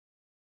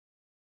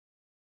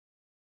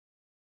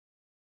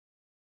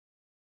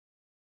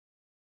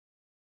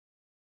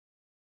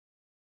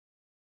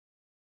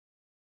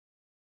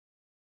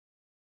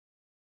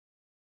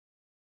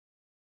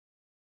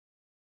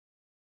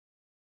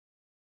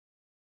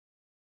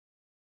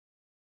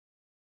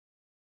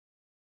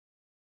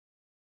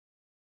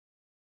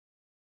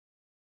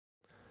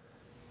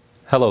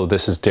Hello,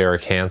 this is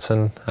Derek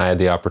Hansen. I had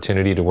the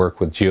opportunity to work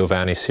with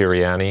Giovanni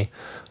Siriani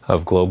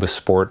of Globus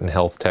Sport and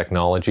Health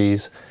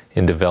Technologies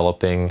in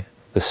developing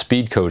the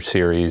SpeedCoach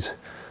series,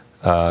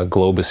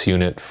 Globus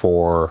unit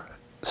for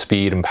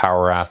speed and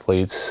power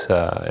athletes,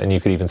 and you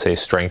could even say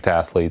strength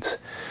athletes.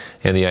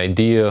 And the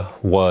idea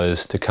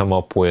was to come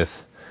up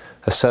with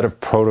a set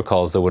of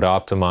protocols that would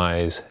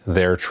optimize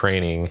their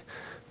training,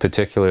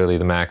 particularly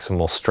the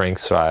maximal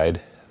strength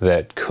side,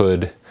 that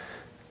could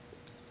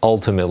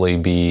ultimately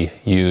be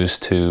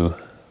used to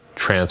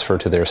transfer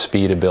to their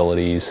speed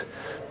abilities,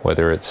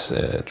 whether it's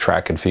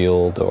track and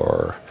field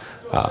or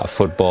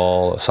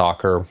football,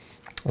 soccer,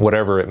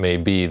 whatever it may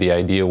be. The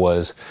idea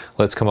was,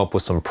 let's come up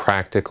with some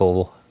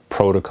practical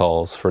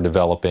protocols for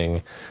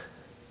developing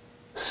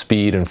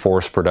speed and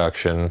force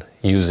production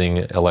using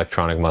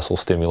electronic muscle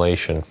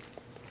stimulation.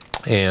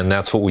 And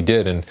that's what we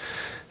did.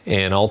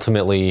 And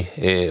ultimately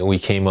we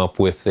came up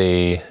with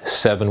a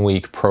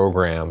 7-week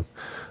program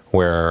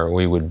where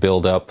we would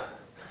build up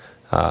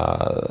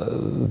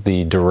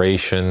the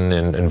duration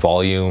and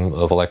volume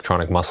of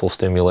electronic muscle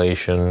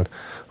stimulation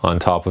on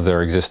top of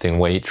their existing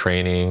weight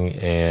training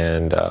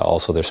and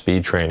also their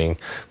speed training.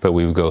 But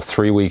we would go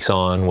 3 weeks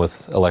on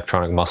with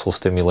electronic muscle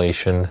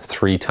stimulation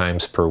 3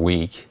 times per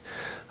week.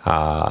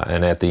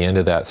 And at the end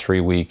of that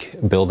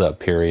 3-week build-up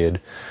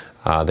period,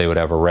 they would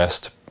have a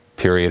rest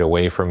period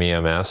away from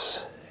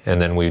EMS,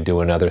 and then we'd do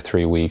another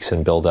 3 weeks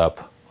and build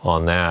up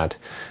on that.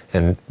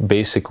 And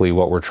basically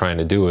what we're trying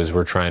to do is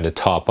we're trying to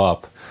top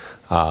up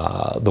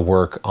the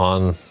work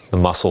on the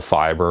muscle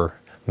fiber,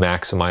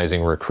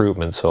 maximizing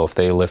recruitment. So if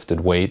they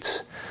lifted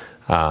weights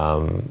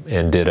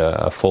and did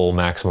a full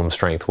maximum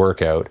strength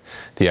workout,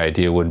 the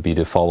idea would be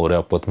to follow it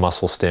up with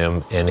muscle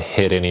stim and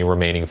hit any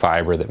remaining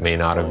fiber that may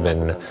not have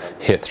been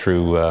hit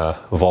through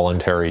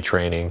voluntary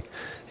training,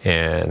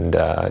 and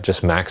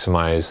just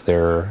maximize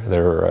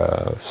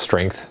their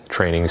strength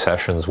training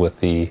sessions with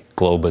the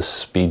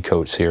Globus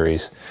SpeedCoach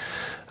series.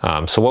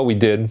 So what we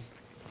did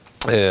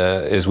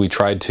is we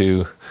tried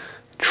to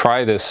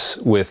try this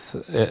with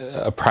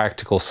a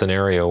practical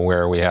scenario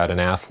where we had an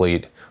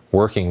athlete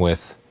working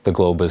with the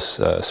Globus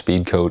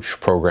SpeedCoach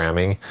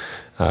programming,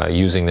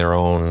 using their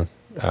own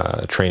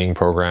training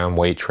program,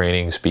 weight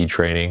training, speed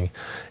training,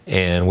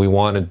 and we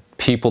wanted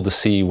people to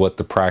see what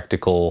the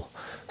practical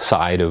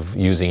side of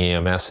using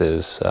EMS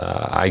is.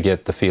 I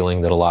get the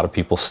feeling that a lot of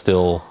people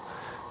still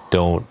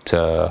don't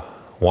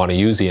want to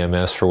use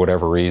EMS for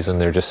whatever reason.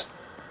 They're just,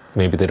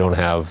 maybe they don't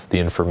have the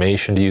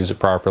information to use it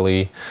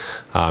properly.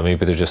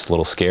 Maybe they're just a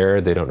little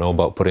scared. They don't know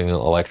about putting an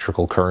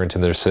electrical current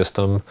in their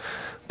system.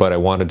 But I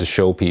wanted to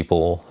show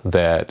people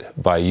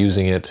that by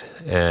using it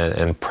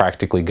and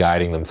practically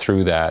guiding them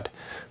through that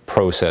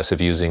process of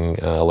using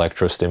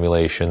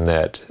electrostimulation,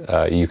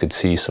 that you could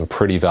see some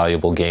pretty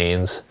valuable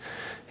gains.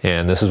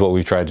 And this is what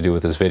we've tried to do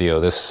with this video.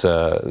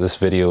 This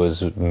video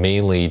is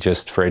mainly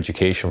just for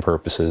education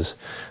purposes.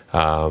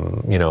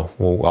 You know,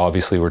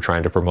 obviously we're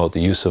trying to promote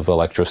the use of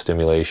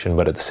electrostimulation,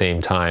 but at the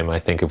same time, I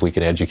think if we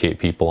can educate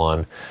people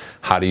on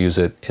how to use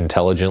it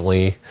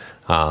intelligently,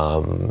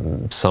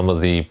 some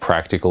of the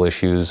practical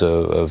issues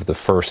of the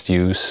first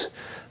use,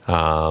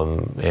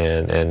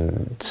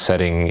 and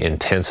setting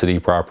intensity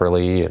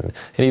properly, and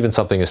even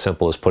something as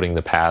simple as putting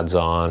the pads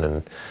on,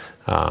 and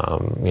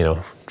you know,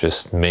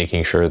 just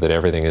making sure that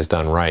everything is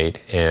done right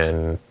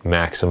and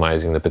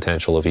maximizing the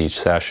potential of each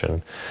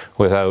session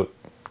without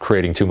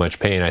creating too much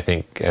pain. I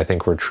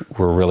think we're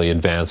really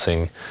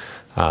advancing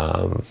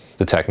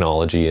the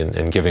technology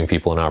and giving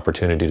people an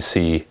opportunity to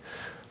see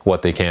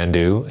what they can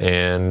do,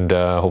 and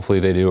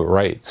hopefully they do it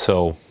right.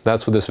 So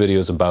that's what this video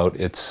is about.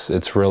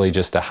 It's really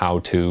just a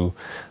how-to,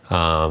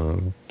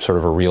 sort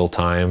of a real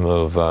time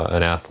of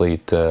an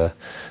athlete that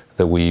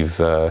we've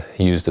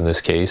used in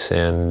this case,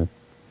 and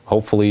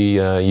hopefully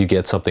you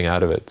get something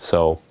out of it.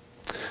 So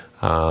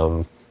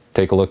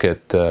take a look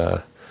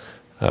at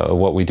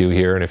what we do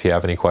here, and if you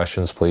have any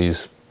questions,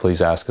 please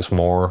ask us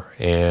more.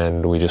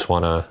 And we just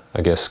want to,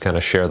 I guess, kind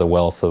of share the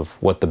wealth of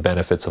what the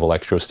benefits of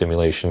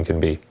electrostimulation can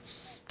be.